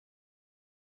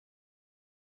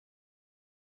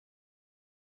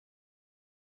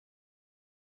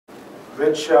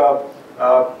which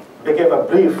became a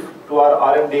brief to our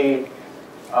R&D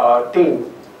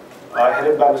team,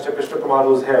 headed by Mr. Krishna Kumar,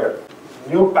 who's here.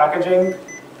 New packaging,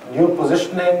 new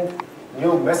positioning,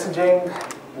 new messaging,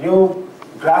 new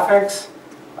graphics,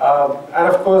 and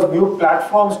of course new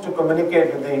platforms to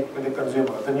communicate with the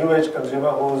consumer, the new age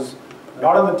consumer who's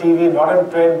not on the TV, not in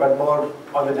print, but more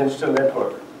on the digital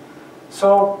network.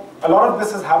 So a lot of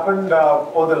this has happened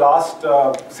over the last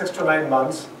 6 to 9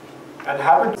 months, and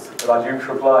happened. Rajiv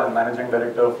Shukla, I'm Managing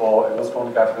Director for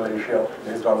Everstone Capital Asia,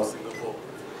 based out of Singapore.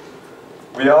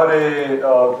 We are a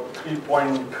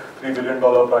 $3.3 billion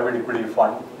private equity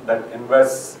fund that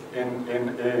invests in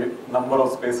a number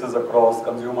of spaces across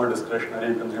consumer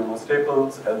discretionary, consumer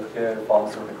staples, healthcare,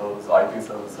 pharmaceuticals, IT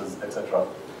services, etc.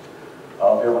 We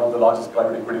are one of the largest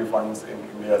private equity funds in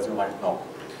India, as you might know.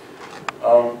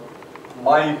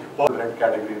 My red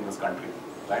category in this country,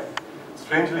 right?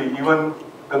 Strangely, even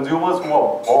consumers who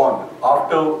are born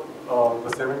after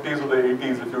the 70s or the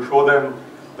 80s, if you show them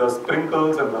the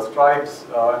sprinkles and the stripes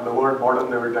and the word modern,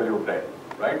 they will tell you bread,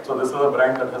 right? So this is a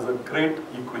brand that has a great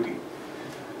equity.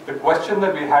 The question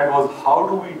that we had was, how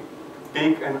do we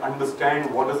take and understand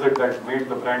what is it that made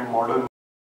the brand modern?